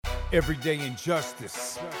Everyday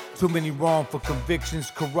injustice. Too many wrongful convictions.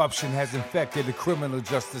 Corruption has infected the criminal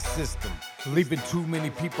justice system, leaving too many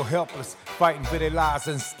people helpless, fighting for their lives.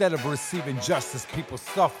 Instead of receiving justice, people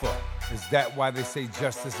suffer. Is that why they say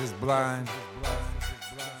justice is blind?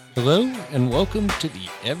 Hello, and welcome to the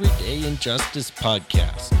Everyday Injustice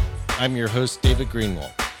Podcast. I'm your host, David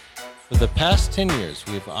Greenwald. For the past 10 years,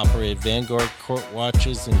 we have operated Vanguard Court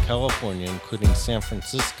Watches in California, including San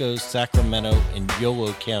Francisco, Sacramento, and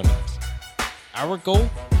Yolo counties. Our goal?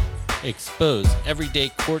 Expose everyday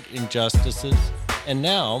court injustices, and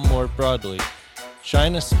now, more broadly,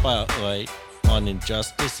 shine a spotlight on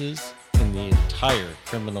injustices in the entire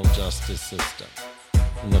criminal justice system,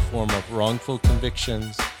 in the form of wrongful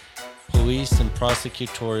convictions, police and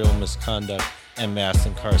prosecutorial misconduct, and mass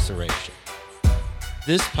incarceration.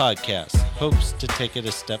 This podcast hopes to take it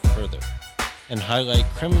a step further and highlight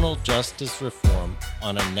criminal justice reform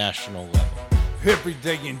on a national level.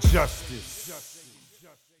 Everyday injustice.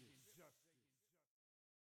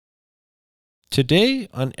 Today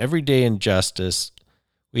on Everyday Injustice,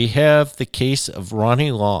 we have the case of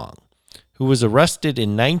Ronnie Long, who was arrested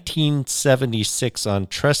in 1976 on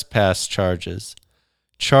trespass charges,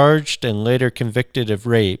 charged and later convicted of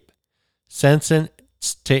rape, sentenced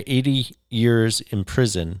to 80 years in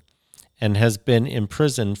prison, and has been in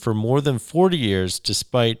prison for more than 40 years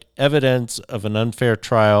despite evidence of an unfair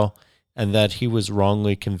trial and that he was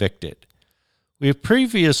wrongly convicted. We have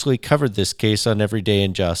previously covered this case on Everyday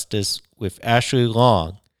Injustice with Ashley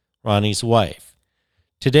Long, Ronnie's wife.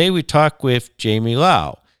 Today we talk with Jamie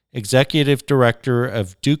Lau, Executive Director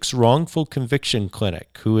of Duke's Wrongful Conviction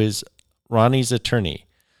Clinic, who is Ronnie's attorney.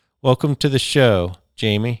 Welcome to the show,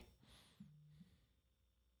 Jamie.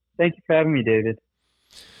 Thank you for having me, David.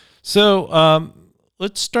 So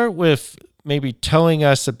let's start with maybe telling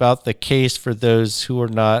us about the case for those who are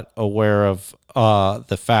not aware of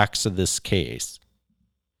the facts of this case.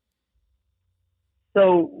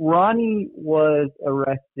 So Ronnie was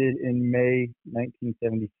arrested in May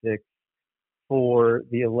 1976 for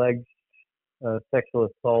the alleged sexual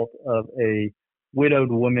assault of a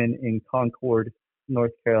widowed woman in Concord,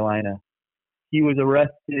 North Carolina. He was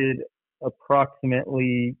arrested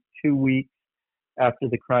approximately 2 weeks after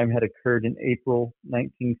the crime had occurred in April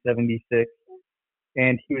 1976.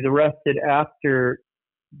 And he was arrested after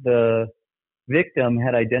the victim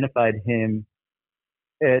had identified him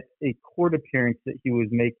at a court appearance that he was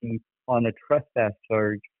making on a trespass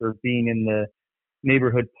charge for being in the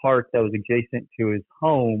neighborhood park that was adjacent to his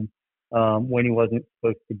home when he wasn't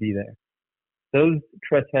supposed to be there. Those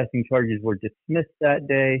trespassing charges were dismissed that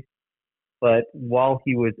day, but while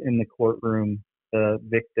he was in the courtroom, the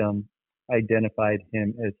victim identified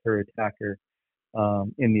him as her attacker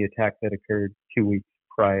in the attack that occurred 2 weeks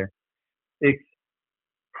prior. It's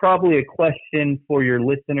probably a question for your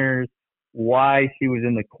listeners why she was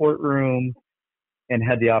in the courtroom and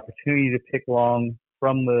had the opportunity to pick Long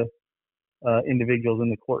from the individuals in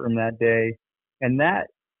the courtroom that day. And that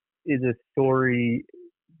is a story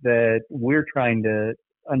that we're trying to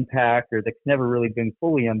unpack, or that's never really been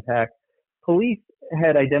fully unpacked. Police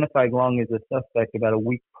had identified Long as a suspect about a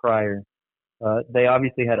week prior. They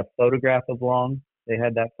obviously had a photograph of Long. They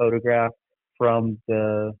had that photograph from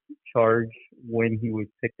the charge when he was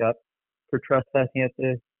picked up for trespassing at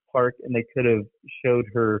the park, and they could have showed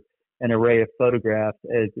her an array of photographs,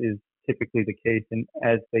 as is typically the case, and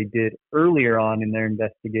as they did earlier on in their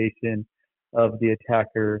investigation of the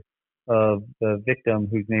attacker of the victim,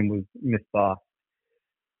 whose name was Miss Boss.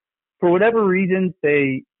 For whatever reasons,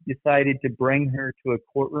 they decided to bring her to a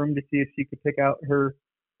courtroom to see if she could pick out her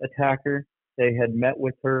attacker. They had met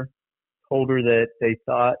with her, told her that they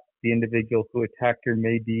thought the individual who attacked her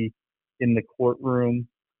may be in the courtroom,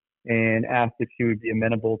 and asked if she would be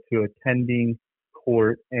amenable to attending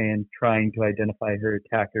court and trying to identify her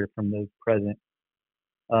attacker from those present.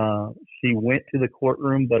 She went to the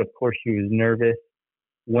courtroom, but of course she was nervous,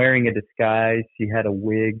 wearing a disguise. She had a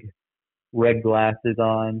wig, red glasses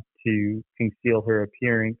on to conceal her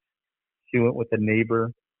appearance. She went with a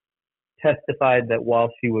neighbor, testified that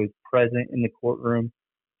while she was present in the courtroom,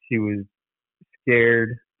 she was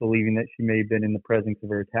scared, believing that she may have been in the presence of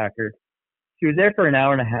her attacker. She was there for an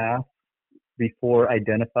hour and a half before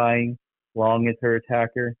identifying Long as her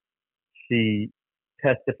attacker. She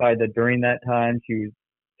testified that during that time, she was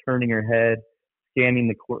turning her head, scanning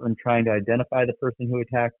the courtroom, trying to identify the person who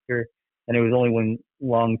attacked her. And it was only when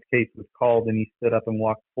Long's case was called and he stood up and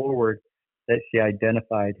walked forward that she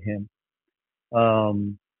identified him.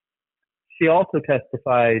 She also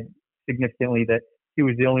testified significantly that he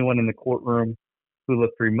was the only one in the courtroom who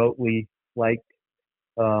looked remotely like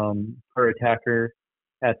her attacker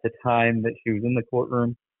at the time that she was in the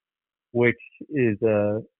courtroom. which is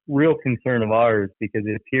a real concern of ours because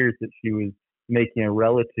it appears that she was making a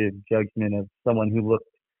relative judgment of someone who looked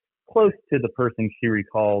close to the person she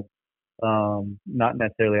recalled, not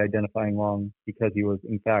necessarily identifying Long because he was,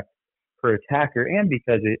 in fact, her attacker and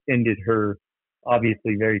because it ended her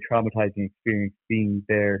obviously very traumatizing experience being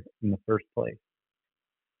there in the first place.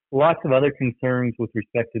 Lots of other concerns with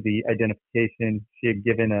respect to the identification. She had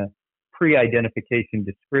given a pre-identification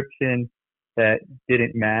description that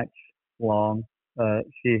didn't match Long.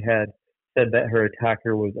 She had said that her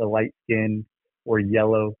attacker was a light-skinned or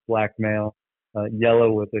yellow black male.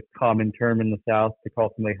 Yellow was a common term in the South. To call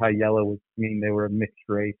somebody high yellow would mean they were a mixed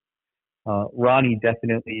race. Ronnie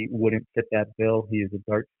definitely wouldn't fit that bill. He is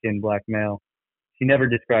a dark-skinned black male. She never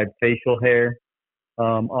described facial hair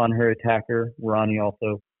on her attacker. Ronnie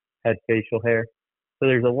also had facial hair. So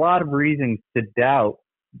there's a lot of reasons to doubt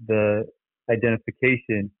the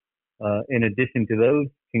identification. In addition to those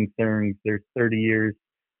concerns, there's 30 years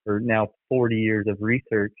or now 40 years of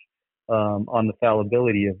research on the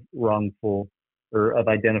fallibility of wrongful or of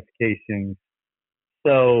identifications.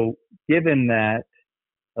 So given that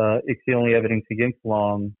it's the only evidence against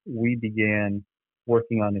Long, we began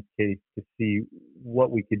working on this case to see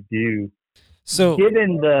what we could do. So,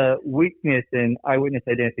 given the weakness in eyewitness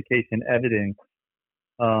identification evidence,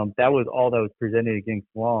 that was all that was presented against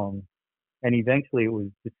Long. And eventually it was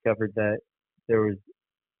discovered that there was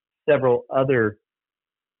several other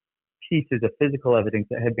pieces of physical evidence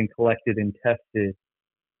that had been collected and tested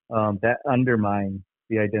that undermine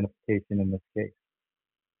the identification in this case.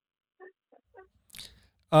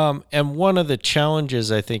 And one of the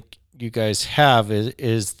challenges I think you guys have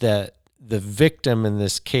is that the victim in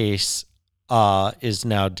this case is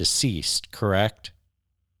now deceased, correct?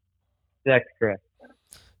 That's correct.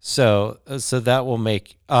 So that will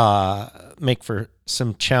make for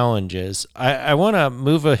some challenges. I want to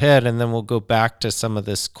move ahead, and then we'll go back to some of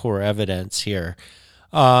this core evidence here.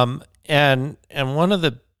 And one of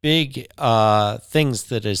the big things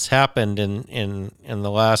that has happened in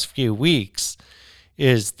the last few weeks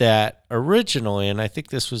is that originally, and I think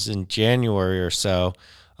this was in January or so,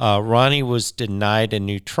 Ronnie was denied a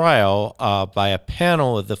new trial by a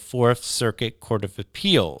panel of the Fourth Circuit Court of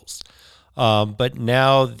Appeals. But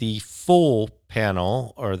now the full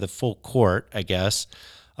panel, or the full court, I guess,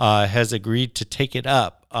 has agreed to take it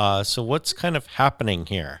up. So what's kind of happening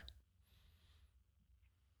here?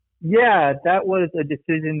 Yeah, that was a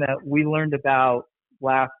decision that we learned about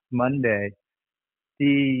last Monday.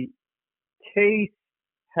 The case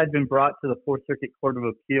had been brought to the Fourth Circuit Court of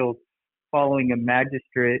Appeals following a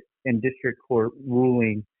magistrate and district court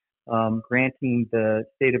ruling granting the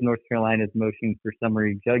state of North Carolina's motion for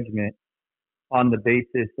summary judgment on the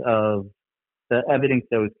basis of the evidence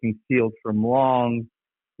that was concealed from Long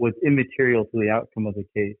was immaterial to the outcome of the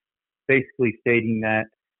case, basically stating that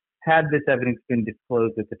had this evidence been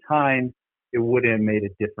disclosed at the time, it wouldn't have made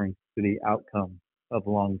a difference to the outcome of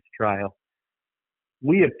Long's trial.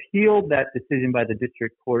 We appealed that decision by the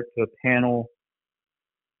district court to a panel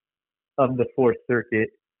of the Fourth Circuit.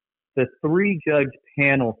 The three-judge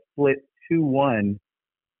panel split 2-1,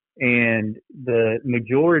 and the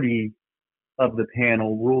majority of the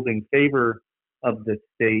panel ruled in favor of the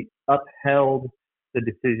state, upheld the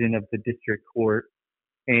decision of the district court,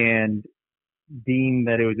 and deemed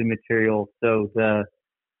that it was immaterial. So the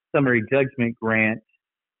summary judgment grant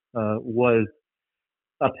was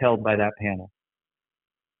upheld by that panel.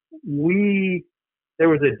 There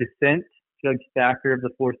was a dissent. Judge Thacker of the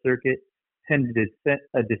Fourth Circuit tended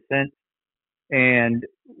a dissent, and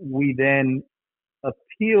we then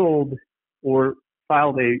appealed or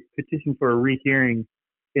filed a petition for a rehearing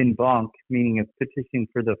in banc, meaning a petition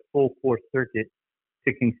for the full Fourth Circuit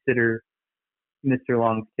to consider Mr.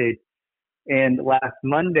 Long's case. And last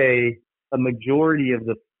Monday, a majority of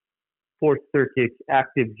the Fourth Circuit's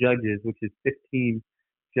active judges, which is 15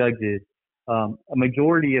 judges, a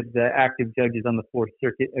majority of the active judges on the Fourth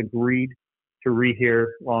Circuit agreed to rehear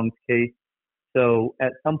Long's case. So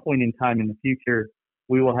at some point in time in the future,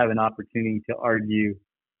 we will have an opportunity to argue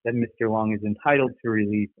that Mr. Long is entitled to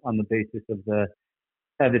release on the basis of the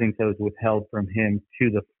evidence that was withheld from him to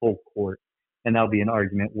the full court. And that'll be an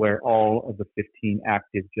argument where all of the 15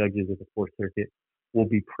 active judges of the Fourth Circuit will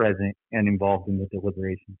be present and involved in the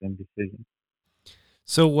deliberations and decisions.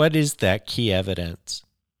 So what is that key evidence?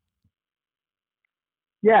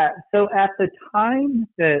 Yeah, so at the time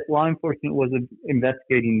that law enforcement was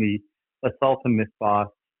investigating the assault of Miss Boss,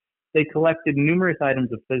 they collected numerous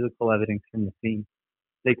items of physical evidence from the scene.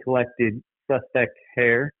 They collected suspect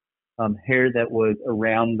hair, hair that was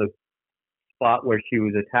around the spot where she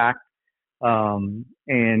was attacked,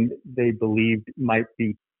 and they believed might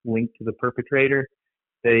be linked to the perpetrator.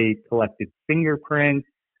 They collected fingerprints,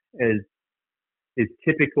 as is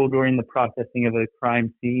typical during the processing of a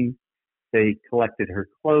crime scene. They collected her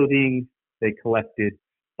clothing. They collected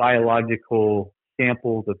biological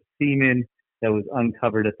samples of semen that was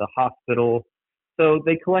uncovered at the hospital. So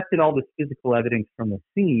they collected all this physical evidence from the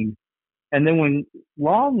scene. And then when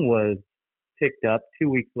Long was picked up 2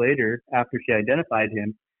 weeks later, after she identified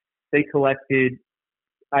him, they collected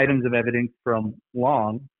items of evidence from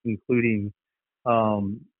Long, including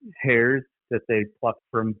hairs that they plucked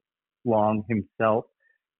from Long himself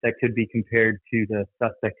that could be compared to the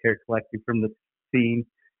suspect hair collected from the scene.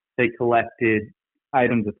 They collected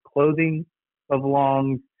items of clothing of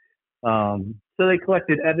Long. So they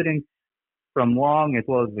collected evidence from Long as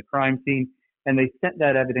well as the crime scene, and they sent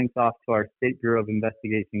that evidence off to our State Bureau of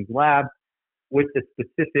Investigation's lab with the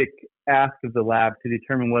specific ask of the lab to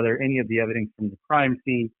determine whether any of the evidence from the crime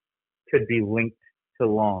scene could be linked to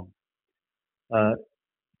Long.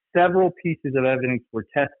 Several pieces of evidence were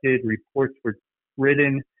tested, reports were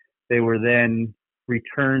written, they were then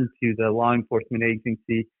returned to the law enforcement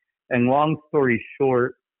agency, and long story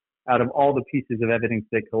short, out of all the pieces of evidence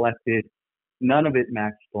they collected, none of it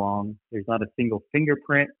matched Long. There's not a single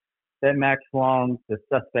fingerprint that matched Long. The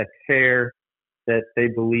suspect's hair that they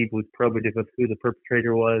believed was probative of who the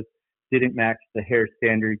perpetrator was didn't match the hair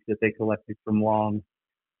standards that they collected from Long.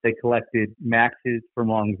 They collected matches from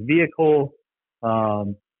Long's vehicle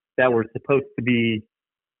that were supposed to be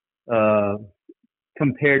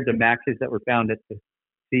compared to matches that were found at the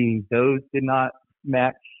scene. Those did not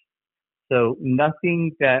match. So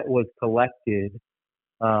nothing that was collected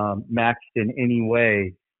matched in any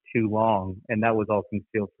way to Long, and that was all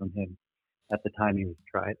concealed from him at the time he was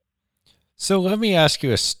tried. So let me ask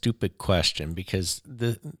you a stupid question, because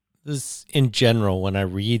this, in general, when I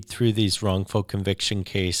read through these wrongful conviction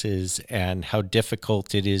cases and how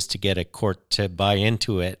difficult it is to get a court to buy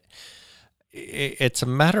into it, it's a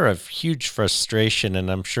matter of huge frustration,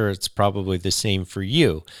 and I'm sure it's probably the same for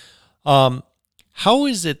you. How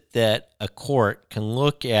is it that a court can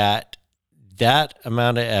look at that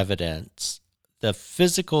amount of evidence, the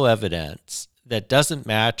physical evidence that doesn't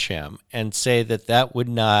match him, and say that that would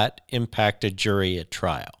not impact a jury at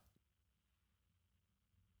trial?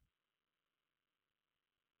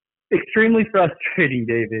 Extremely frustrating,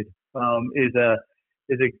 David, is a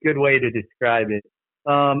good way to describe it.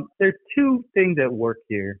 There's two things at work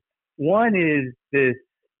here. One is this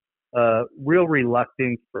real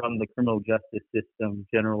reluctance from the criminal justice system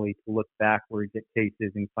generally to look backwards at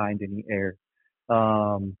cases and find any error.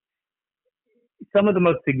 Some of the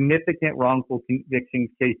most significant wrongful conviction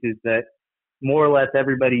cases that more or less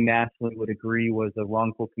everybody nationally would agree was a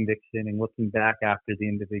wrongful conviction, and looking back after the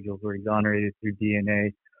individuals were exonerated through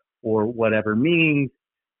DNA or whatever means,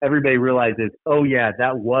 everybody realizes, oh yeah,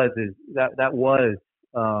 that was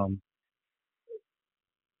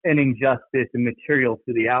an injustice and material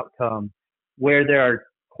to the outcome. Where there are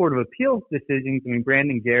Court of Appeals decisions, I mean,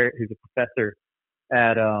 Brandon Garrett, who's a professor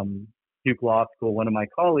at Duke Law School, one of my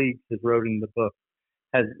colleagues, has wrote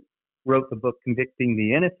the book Convicting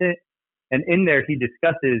the Innocent, and in there he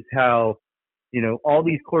discusses how, all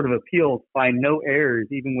these Court of Appeals find no errors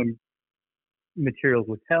even when materials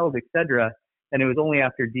withheld, etc. And it was only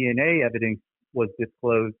after DNA evidence was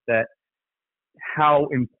disclosed that how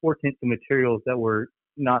important the materials that were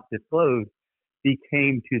not disclosed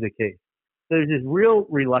became to the case. So there's this real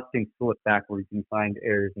reluctance to look backwards and find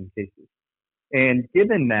errors in cases. And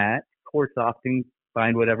given that, courts often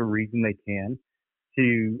find whatever reason they can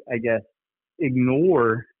to,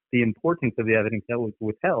 ignore the importance of the evidence that was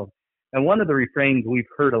withheld. And one of the refrains we've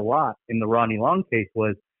heard a lot in the Ronnie Long case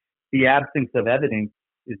was, the absence of evidence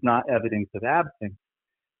is not evidence of absence.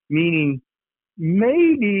 Meaning,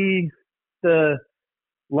 maybe the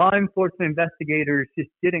law enforcement investigators just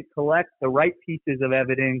didn't collect the right pieces of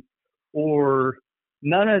evidence, or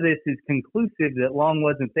none of this is conclusive that Long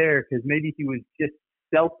wasn't there because maybe he was just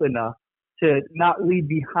stealth enough to not leave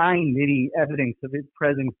behind any evidence of his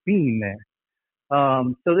presence being there.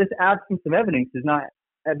 So this absence of evidence is not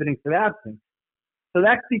evidence of absence. So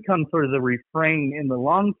that's become sort of the refrain in the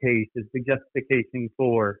Long case, is the justification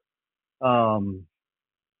for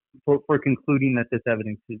concluding that this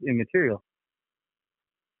evidence is immaterial.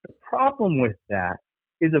 The problem with that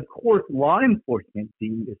is, of course, law enforcement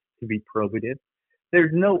deemed this to be probative.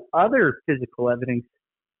 There's no other physical evidence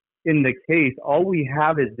in the case. All we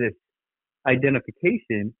have is this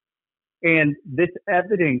identification, and this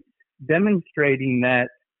evidence demonstrating that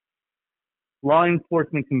law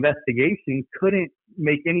enforcement's investigation couldn't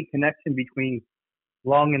make any connection between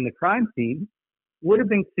Long and the crime scene would have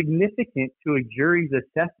been significant to a jury's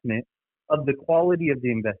assessment of the quality of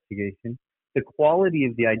the investigation, the quality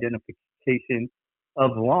of the identification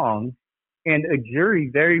of Long, and a jury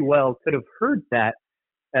very well could have heard that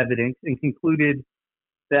evidence and concluded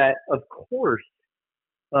that, of course,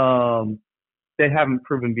 they haven't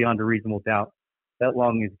proven beyond a reasonable doubt that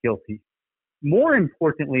Long is guilty. More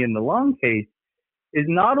importantly, in the Long case, is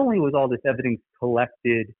not only was all this evidence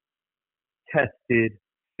collected, tested,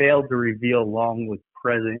 failed to reveal Long was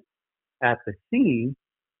present at the scene,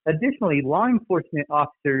 additionally, law enforcement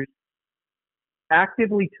officers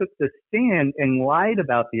actively took the stand and lied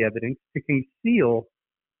about the evidence to conceal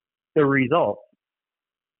the results.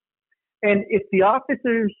 And if the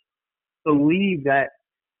officers believe that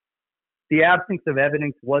the absence of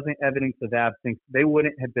evidence wasn't evidence of absence, they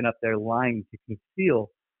wouldn't have been up there lying to conceal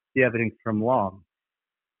the evidence from Long.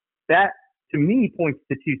 That, to me, points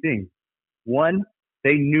to two things. One,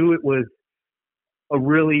 they knew it was a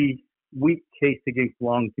really weak case against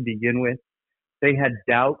Long to begin with. They had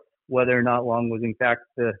doubts whether or not Long was in fact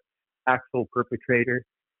the actual perpetrator.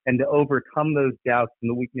 And to overcome those doubts and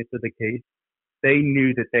the weakness of the case, they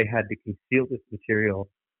knew that they had to conceal this material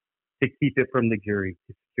to keep it from the jury,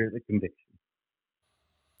 to secure the conviction.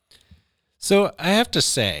 So I have to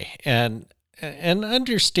say, and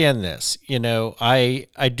understand this, I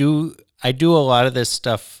do a lot of this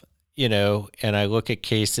stuff, and I look at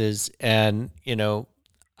cases, and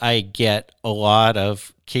I get a lot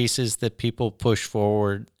of cases that people push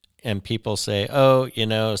forward and people say, oh,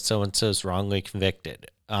 so-and-so's wrongly convicted.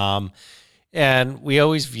 And we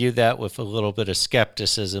always view that with a little bit of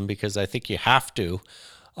skepticism because I think you have to.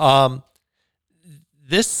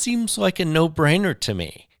 This seems like a no-brainer to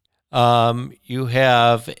me. You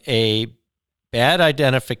have a bad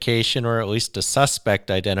identification, or at least a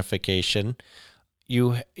suspect identification.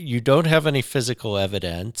 You don't have any physical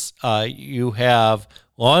evidence. You have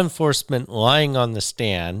law enforcement lying on the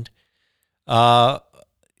stand.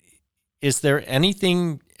 Is there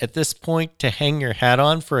anything at this point to hang your hat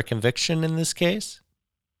on for a conviction in this case?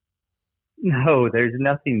 No, there's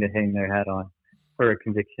nothing to hang their hat on for a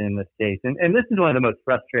conviction in this case. And this is one of the most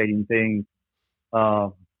frustrating things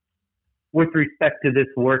with respect to this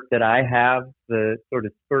work that I have, the sort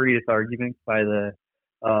of spurious arguments by the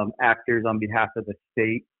actors on behalf of the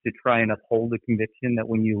state to try and uphold a conviction that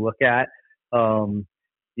when you look at,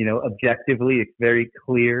 objectively, it's very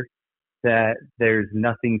clear that there's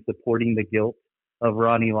nothing supporting the guilt of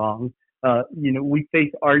Ronnie Long. We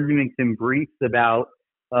face arguments in briefs about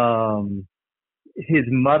his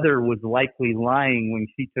mother was likely lying when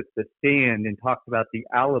she took the stand and talked about the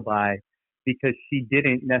alibi because she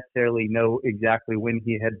didn't necessarily know exactly when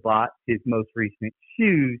he had bought his most recent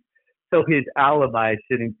shoes. So his alibi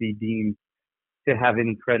shouldn't be deemed to have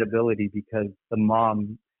any credibility because the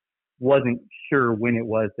mom wasn't sure when it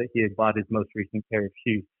was that he had bought his most recent pair of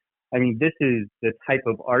shoes. I mean, this is the type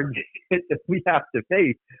of argument that we have to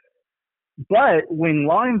face. But when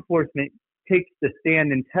law enforcement takes the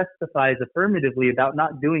stand and testifies affirmatively about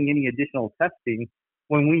not doing any additional testing,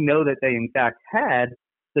 when we know that they in fact had,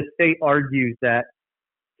 the state argues that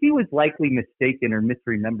he was likely mistaken or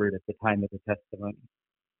misremembered at the time of the testimony.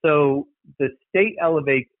 So the state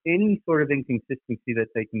elevates any sort of inconsistency that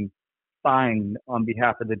they can find on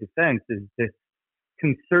behalf of the defense as this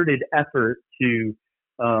concerted effort to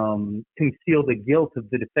conceal the guilt of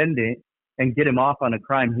the defendant and get him off on a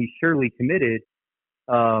crime he surely committed.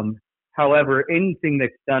 However, anything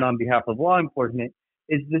that's done on behalf of law enforcement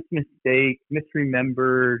is this mistake,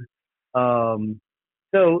 misremembered.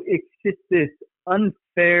 So it's just this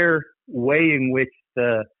unfair way in which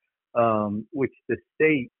the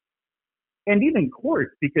state and even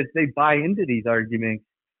courts, because they buy into these arguments,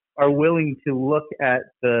 are willing to look at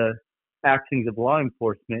the actions of law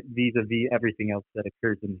enforcement vis-a-vis everything else that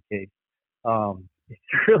occurs in the case.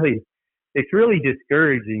 It's really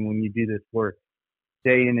discouraging when you do this work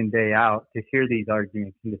day in and day out to hear these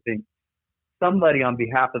arguments and to think somebody on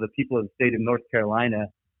behalf of the people of the state of North Carolina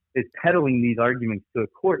is peddling these arguments to a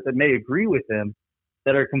court that may agree with them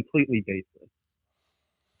that are completely baseless.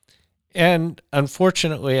 And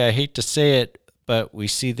unfortunately, I hate to say it, but we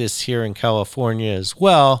see this here in California as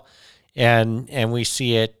well, and we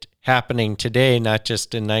see it happening today, not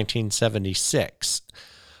just in 1976.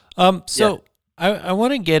 I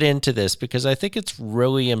want to get into this because I think it's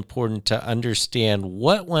really important to understand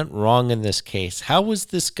what went wrong in this case. How was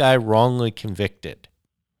this guy wrongly convicted?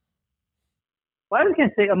 Well, I was going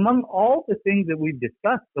to say, among all the things that we've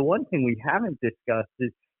discussed, the one thing we haven't discussed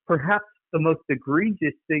is perhaps the most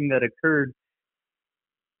egregious thing that occurred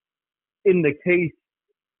in the case,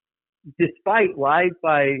 despite lies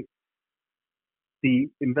by the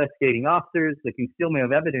investigating officers, the concealment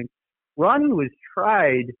of evidence. Ronnie was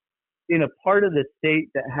tried in a part of the state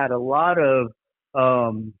that had a lot of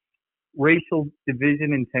racial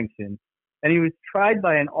division and tension. And he was tried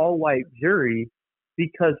by an all-white jury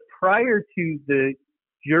because prior to the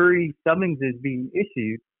jury summonses being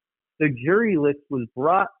issued, the jury list was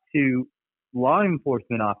brought to law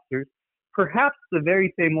enforcement officers, perhaps the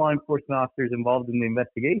very same law enforcement officers involved in the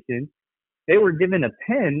investigation. They were given a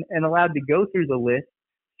pen and allowed to go through the list,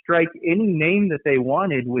 strike any name that they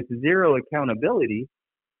wanted with zero accountability.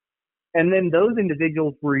 And then those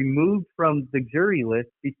individuals were removed from the jury list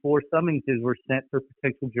before summonses were sent for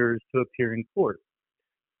potential jurors to appear in court.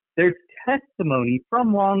 There's testimony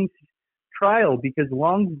from Long's trial because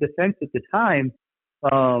Long's defense at the time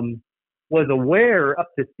was aware up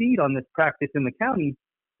to speed on this practice in the county.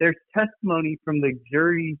 There's testimony from the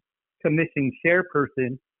jury commission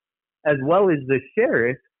chairperson as well as the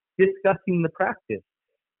sheriff discussing the practice.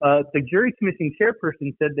 The jury commission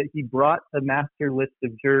chairperson said that he brought the master list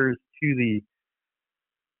of jurors to the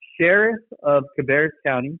sheriff of Cabarrus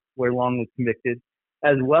County, where Long was convicted,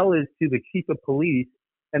 as well as to the chief of police,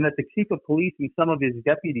 and that the chief of police and some of his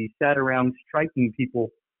deputies sat around striking people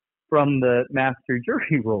from the master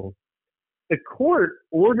jury roll. The court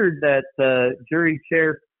ordered that the jury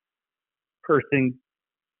chairperson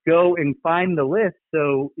go and find the list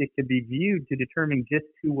so it could be viewed to determine just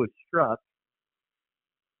who was struck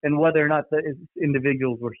and whether or not the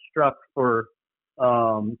individuals were struck for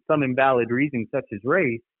some invalid reason such as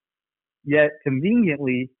race. Yet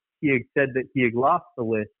conveniently, he had said that he had lost the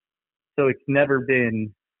list, so it's never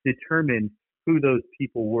been determined who those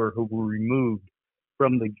people were who were removed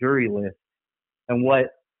from the jury list. And what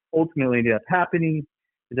ultimately ended up happening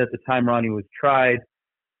is at the time Ronnie was tried,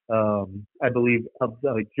 I believe of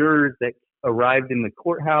the jurors that arrived in the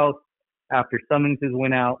courthouse after summonses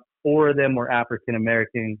went out, 4 of them were African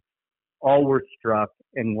American, all were struck,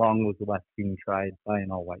 and Long was left being tried by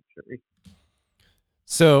an all-white jury.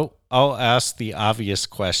 So I'll ask the obvious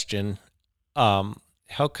question.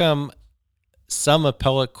 How come some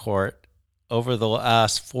appellate court over the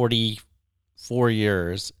last 44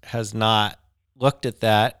 years has not looked at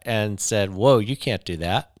that and said, whoa, you can't do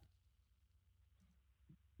that?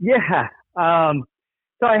 Yeah.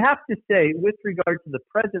 So I have to say, with regard to the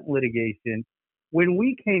present litigation, when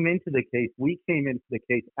we came into the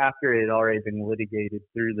case after it had already been litigated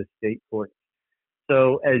through the state courts.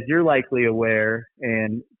 So as you're likely aware,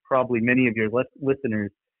 and probably many of your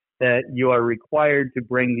listeners, that you are required to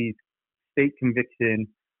bring these state convictions,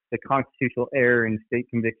 the constitutional error in state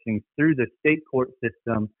convictions through the state court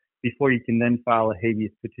system before you can then file a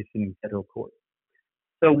habeas petition in federal court.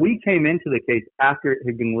 So we came into the case after it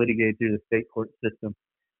had been litigated through the state court system.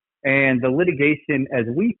 And the litigation, as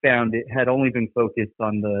we found it, had only been focused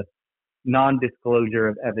on the non-disclosure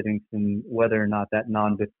of evidence and whether or not that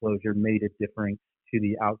non-disclosure made a difference to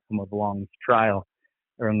the outcome of Long's trial,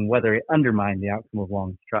 or whether it undermined the outcome of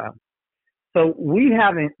Long's trial. So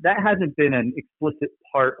that hasn't been an explicit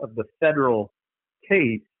part of the federal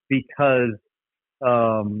case because,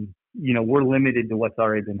 we're limited to what's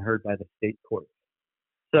already been heard by the state courts.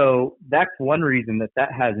 So that's one reason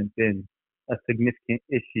that hasn't been a significant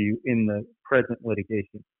issue in the present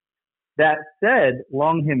litigation. That said,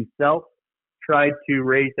 Long himself tried to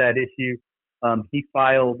raise that issue. He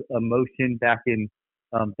filed a motion back in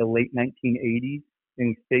the late 1980s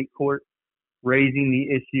in state court, raising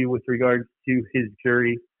the issue with regards to his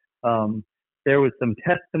jury. There was some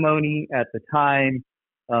testimony at the time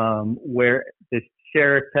where the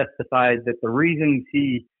sheriff testified that the reasons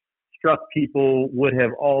he struck people would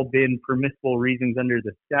have all been permissible reasons under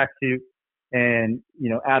the statute, and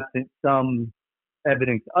absent some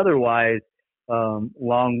evidence otherwise,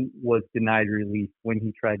 Long was denied relief when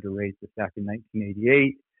he tried to raise this back in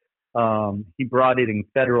 1988. He brought it in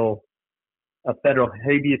a federal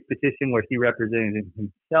habeas petition where he represented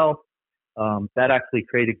himself. That actually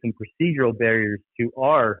created some procedural barriers to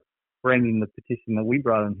our bringing the petition that we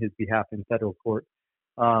brought on his behalf in federal court.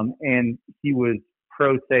 And he was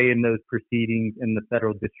pro se in those proceedings, and the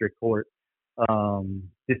federal district court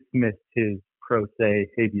dismissed his pro se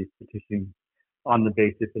habeas petition on the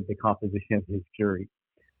basis of the composition of his jury.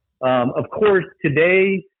 Of course,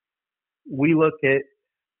 today we look at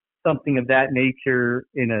something of that nature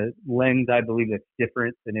in a lens, I believe, that's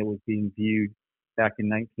different than it was being viewed back in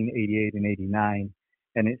 1988 and 89.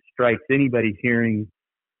 And it strikes anybody hearing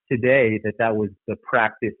today that was the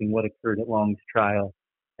practice and what occurred at Long's trial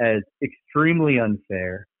as extremely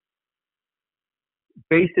unfair.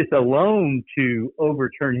 Basis alone to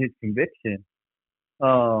overturn his conviction,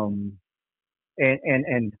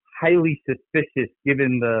 and highly suspicious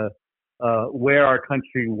given the where our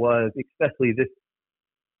country was, especially this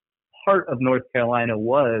part of North Carolina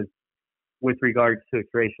was with regards to its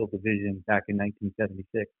racial division back in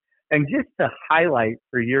 1976. And just to highlight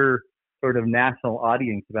for your sort of national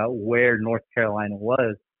audience about where North Carolina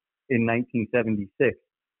was in 1976,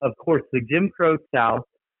 of course, the Jim Crow South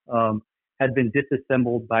had been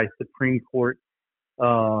disassembled by Supreme Court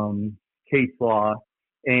case law,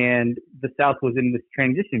 and the South was in this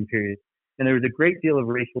transition period. And there was a great deal of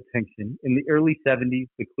racial tension. In the early 70s,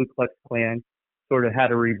 the Ku Klux Klan sort of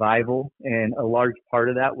had a revival, and a large part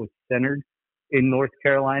of that was centered in North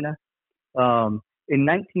Carolina. In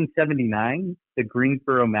 1979, the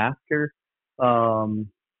Greensboro Massacre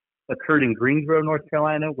occurred in Greensboro, North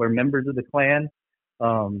Carolina, where members of the Klan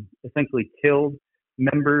essentially killed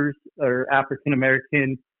members or African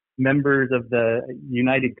American members of the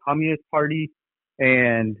United Communist Party.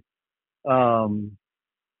 And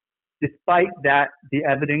despite that, the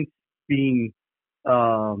evidence being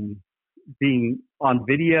on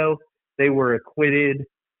video, they were acquitted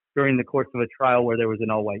during the course of a trial where there was an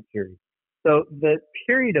all-white jury. So the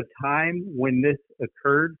period of time when this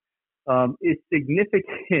occurred is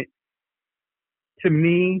significant to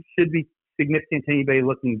me, should be significant to anybody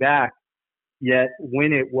looking back. Yet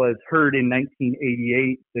when it was heard in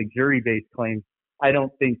 1988, the jury-based claims, I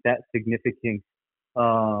don't think that significance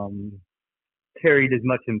carried as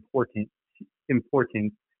much importance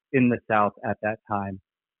in the South at that time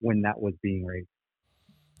when that was being raised.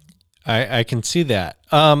 I can see that.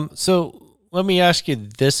 So let me ask you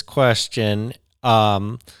this question.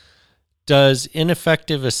 Does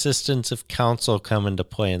ineffective assistance of counsel come into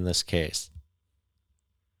play in this case?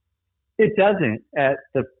 It doesn't at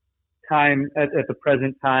the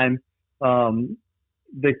present time.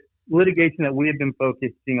 The litigation that we have been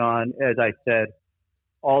focusing on, as I said,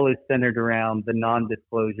 all is centered around the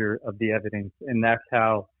non-disclosure of the evidence. And that's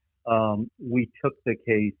how we took the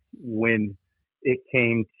case when it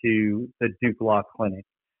came to the Duke Law Clinic.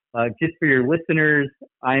 Just for your listeners,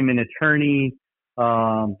 I'm an attorney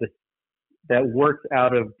that works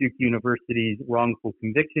out of Duke University's wrongful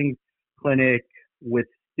conviction clinic with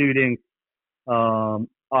students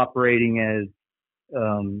operating as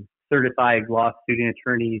certified law student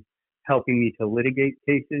attorneys, helping me to litigate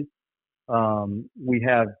cases. We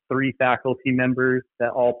have 3 faculty members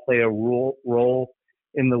that all play a role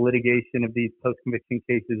in the litigation of these post-conviction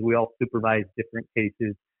cases. We all supervise different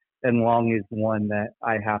cases, and Long is one that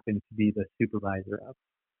I happen to be the supervisor of.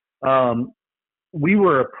 We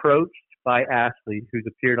were approached by Ashley, who's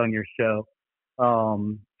appeared on your show.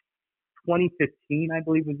 2015, I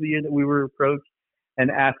believe, was the year that we were approached,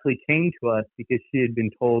 and Ashley came to us because she had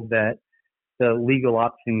been told that the legal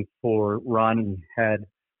options for Ronnie had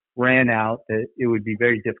ran out, that it would be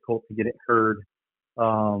very difficult to get it heard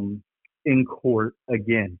in court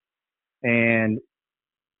again. And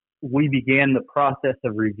we began the process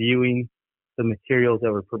of reviewing the materials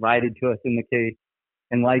that were provided to us in the case.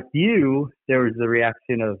 And like you, there was the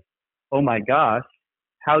reaction of, oh my gosh,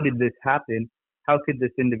 how did this happen? How could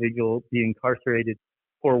this individual be incarcerated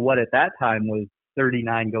for what at that time was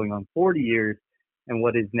 39 going on 40 years, and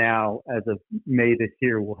what is now, as of May this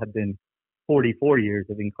year, will have been 44 years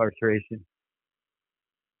of incarceration?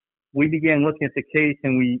 We began looking at the case,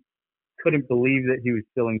 and we couldn't believe that he was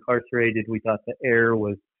still incarcerated. We thought the error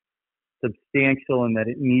was substantial and that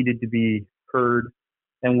it needed to be heard,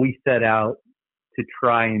 and we set out to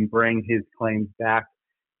try and bring his claims back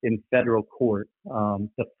in federal court.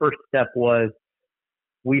 The first step was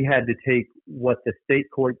we had to take what the state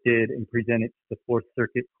court did and present it to the Fourth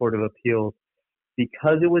Circuit Court of Appeals.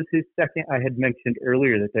 Because it was his second, I had mentioned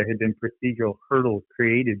earlier that there had been procedural hurdles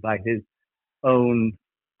created by his own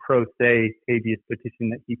pro se habeas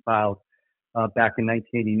petition that he filed back in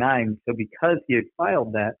 1989. So because he had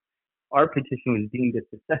filed that, our petition was deemed a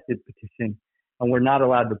successive petition, and we're not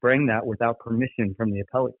allowed to bring that without permission from the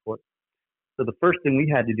appellate court. So the first thing we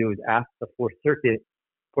had to do was ask the Fourth Circuit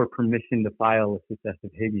for permission to file a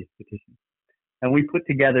successive habeas petition. And we put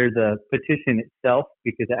together the petition itself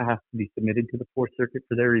because it has to be submitted to the Fourth Circuit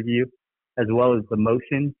for their review, as well as the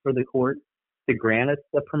motion for the court to grant us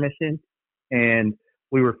the permission. And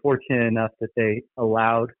we were fortunate enough that they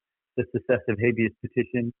allowed the successive habeas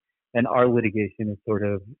petition, and our litigation is sort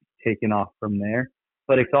of taken off from there.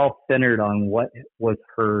 But it's all centered on what was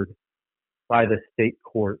heard by the state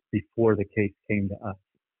court before the case came to us.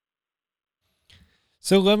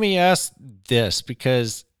 So let me ask this,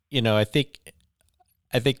 because,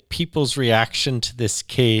 I think people's reaction to this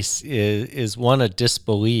case is one of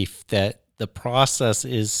disbelief that the process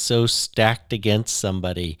is so stacked against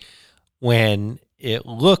somebody when it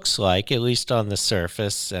looks like, at least on the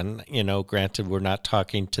surface, and, granted, we're not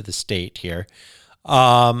talking to the state here,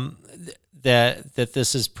 that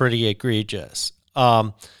this is pretty egregious.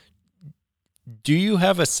 Do you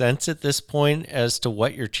have a sense at this point as to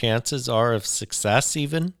what your chances are of success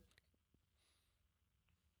even?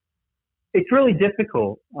 It's really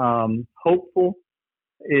difficult. Hopeful.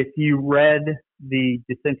 If you read the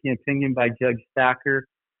dissenting opinion by Judge Thacker,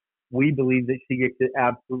 we believe that she gets it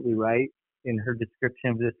absolutely right in her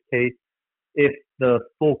description of this case. If the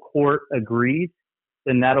full court agrees,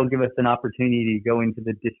 then that'll give us an opportunity to go into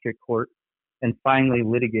the district court and finally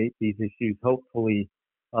litigate these issues, hopefully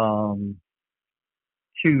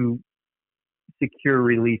to secure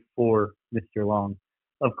relief for Mr. Long.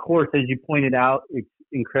 Of course, as you pointed out, it's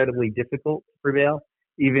incredibly difficult to prevail,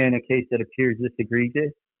 even in a case that appears this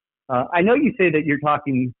egregious. I know you say that you're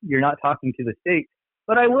not talking to the state,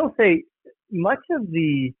 but I will say much of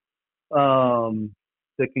the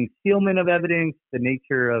concealment of evidence, the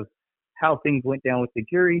nature of how things went down with the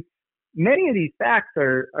jury, many of these facts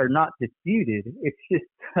are not disputed. It's just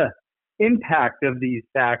the impact of these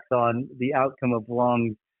facts on the outcome of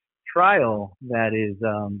Long's trial that is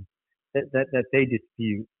that they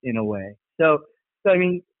dispute in a way. So I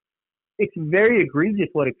mean, it's very egregious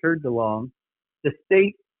what occurred to Long. The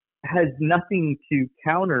state has nothing to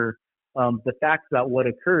counter the facts about what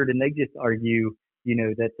occurred, and they just argue,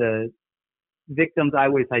 that the victim's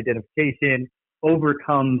eyewitness identification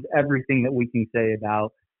overcomes everything that we can say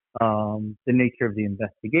about the nature of the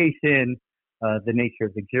investigation, the nature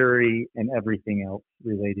of the jury, and everything else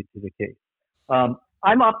related to the case.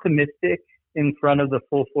 I'm optimistic in front of the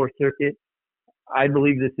full Fourth Circuit. I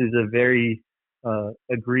believe this is a very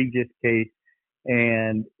egregious case,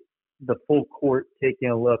 and the full court taking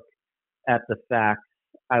a look at the facts,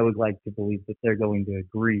 I would like to believe that they're going to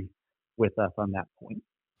agree with us on that point.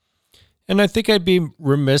 And I think I'd be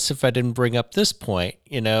remiss if I didn't bring up this point.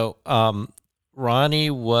 Ronnie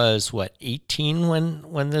was 18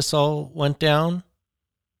 when this all went down?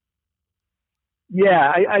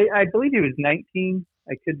 Yeah, I believe he was 19.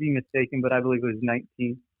 I could be mistaken, but I believe it was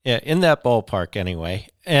 19. Yeah, in that ballpark anyway.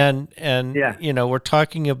 And yeah. We're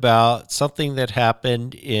talking about something that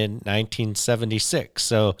happened in 1976.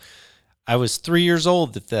 So I was 3 years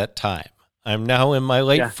old at that time. I'm now in my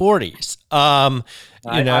late 40s. I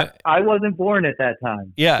wasn't born at that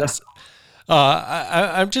time. Yes.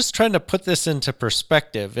 I'm just trying to put this into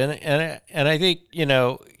perspective. And I think,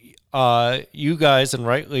 you guys, and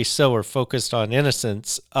rightly so, are focused on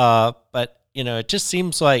innocence. But, it just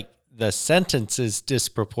seems like the sentence is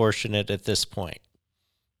disproportionate at this point.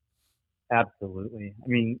 Absolutely. I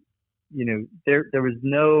mean, there was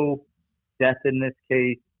no death in this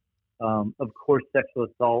case. Of course, sexual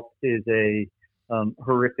assault is a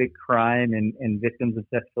horrific crime, and victims of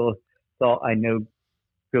sexual assault, I know,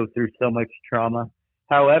 go through so much trauma.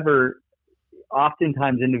 However,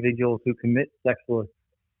 oftentimes individuals who commit sexual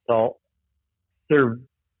assault serve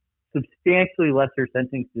substantially lesser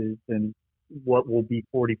sentences than what will be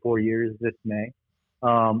 44 years this May.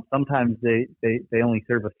 Sometimes they only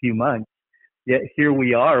serve a few months. Yet here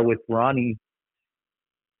we are with Ronnie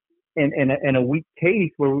in a weak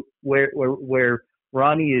case where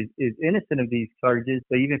Ronnie is innocent of these charges.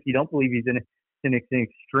 But even if you don't believe he's innocent, it's an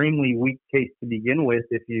extremely weak case to begin with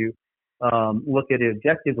if you look at it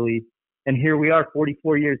objectively. And here we are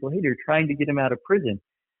 44 years later trying to get him out of prison.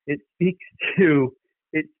 It speaks to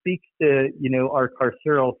our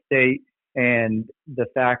carceral state and the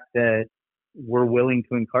fact that we're willing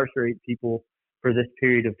to incarcerate people for this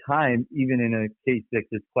period of time, even in a case that's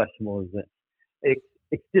as questionable as this.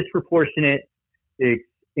 It's disproportionate. It's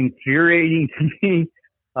infuriating to me.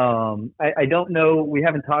 I don't know. We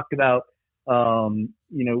haven't talked about,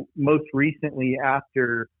 most recently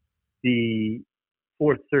after the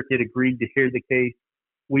Fourth Circuit agreed to hear the case,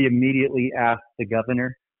 we immediately asked the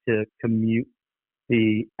governor to commute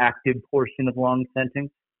the active portion of Long's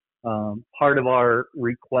sentence. Part of our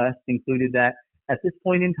request included that at this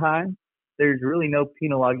point in time, there's really no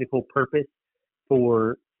penological purpose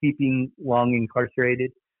for keeping Long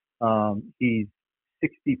incarcerated. He's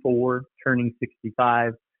 64, turning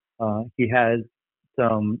 65. He has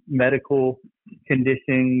some medical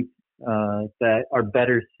conditions that are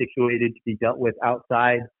better situated to be dealt with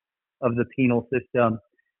outside of the penal system.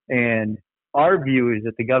 And our view is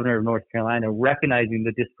that the governor of North Carolina, recognizing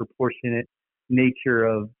the disproportionate nature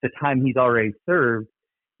of the time he's already served,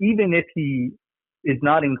 even if he is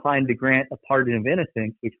not inclined to grant a pardon of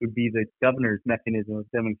innocence, which would be the governor's mechanism of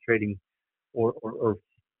demonstrating or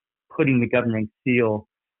putting the government seal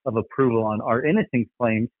of approval on our innocence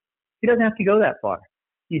claims, he doesn't have to go that far.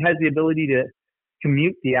 He has the ability to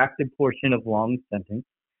commute the active portion of Long's sentence,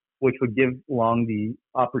 which would give Long the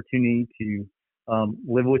opportunity to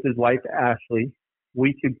live with his wife, Ashley.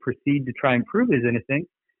 We could proceed to try and prove his innocence.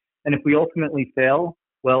 And if we ultimately fail,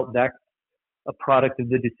 well, that's a product of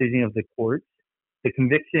the decision of the courts. The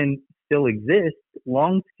conviction still exists.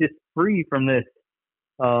 Long's just free from this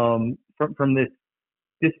from this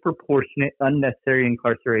disproportionate, unnecessary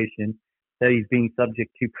incarceration that he's being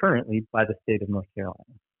subject to currently by the state of North Carolina.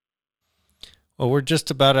 Well, we're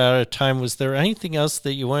just about out of time. Was there anything else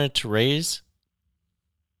that you wanted to raise?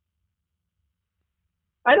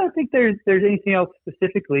 I don't think there's anything else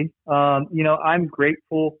specifically. I'm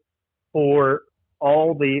grateful for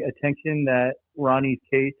all the attention that Ronnie's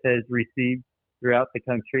case has received throughout the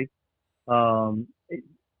country.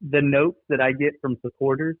 The notes that I get from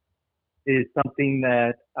supporters is something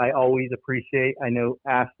that I always appreciate. I know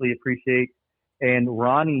Ashley appreciates, and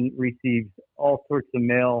Ronnie receives all sorts of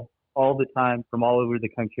mail all the time from all over the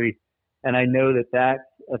country. And I know that that's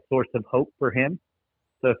a source of hope for him.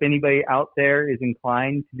 So if anybody out there is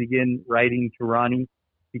inclined to begin writing to Ronnie,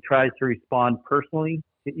 he tries to respond personally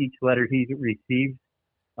to each letter he receives.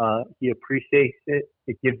 He appreciates it.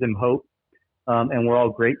 It gives him hope. And we're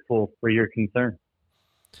all grateful for your concern.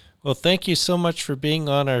 Well, thank you so much for being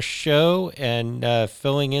on our show and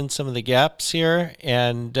filling in some of the gaps here.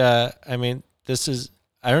 And I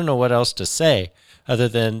don't know what else to say other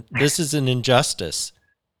than this is an injustice.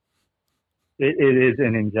 It is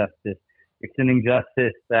an injustice. It's an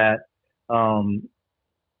injustice that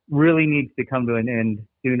really needs to come to an end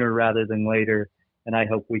sooner rather than later. And I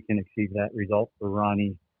hope we can achieve that result for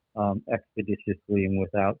Ronnie expeditiously and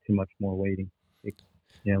without too much more waiting.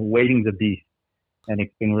 Waiting's a beast, and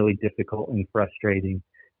it's been really difficult and frustrating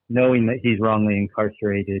knowing that he's wrongly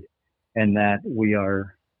incarcerated and that we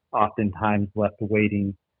are oftentimes left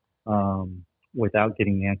waiting without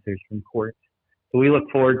getting answers from courts. So we look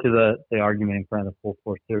forward to the argument in front of the full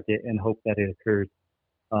Fourth Circuit and hope that it occurs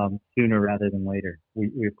sooner rather than later.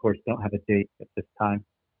 We of course don't have a date at this time.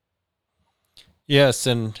 Yes,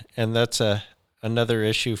 and that's another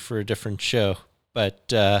issue for a different show.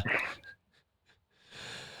 But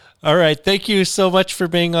all right, thank you so much for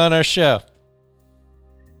being on our show.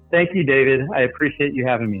 Thank you, David. I appreciate you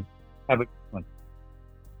having me. Have a good one.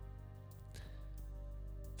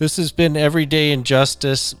 This has been Everyday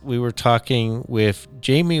Injustice. We were talking with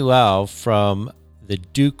Jamie Lau from the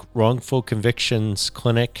Duke Wrongful Convictions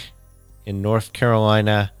Clinic in North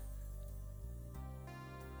Carolina.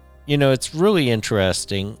 It's really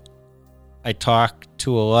interesting. I talk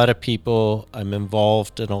to a lot of people. I'm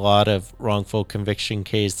involved in a lot of wrongful conviction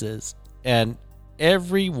cases. And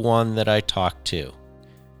everyone that I talk to,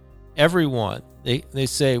 everyone, they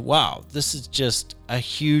say, wow, this is just a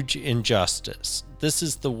huge injustice. This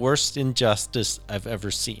is the worst injustice I've ever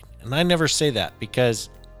seen. And I never say that because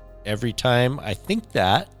every time I think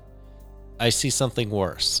that, I see something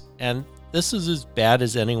worse. And this is as bad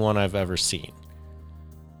as anyone I've ever seen.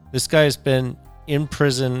 This guy's been in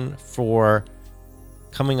prison for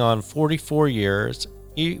coming on 44 years.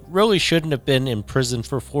 He really shouldn't have been in prison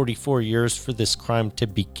for 44 years for this crime to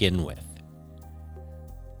begin with.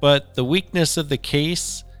 But the weakness of the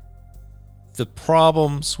case, the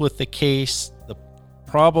problems with the case, the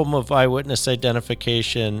problem of eyewitness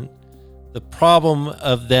identification, the problem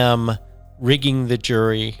of them rigging the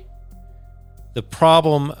jury, the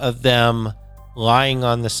problem of them lying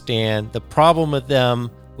on the stand, the problem of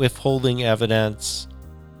them withholding evidence.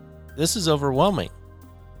 This is overwhelming.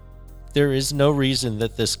 There is no reason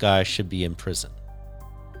that this guy should be in prison.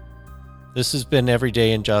 This has been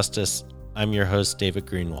Everyday Injustice. I'm your host, David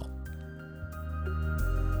Greenwald.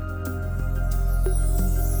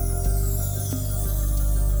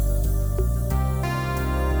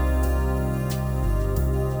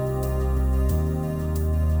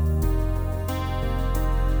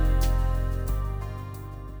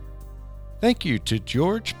 Thank you to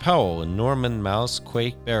George Powell and Norman Mouse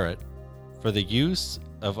Quake Barrett for the use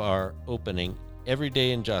of our opening, Everyday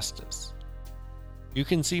Injustice. You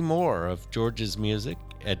can see more of George's music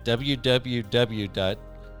at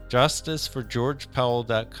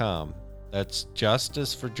www.justiceforgeorgepowell.com. That's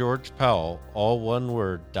Justice for George Powell, all one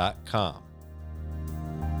word, .com.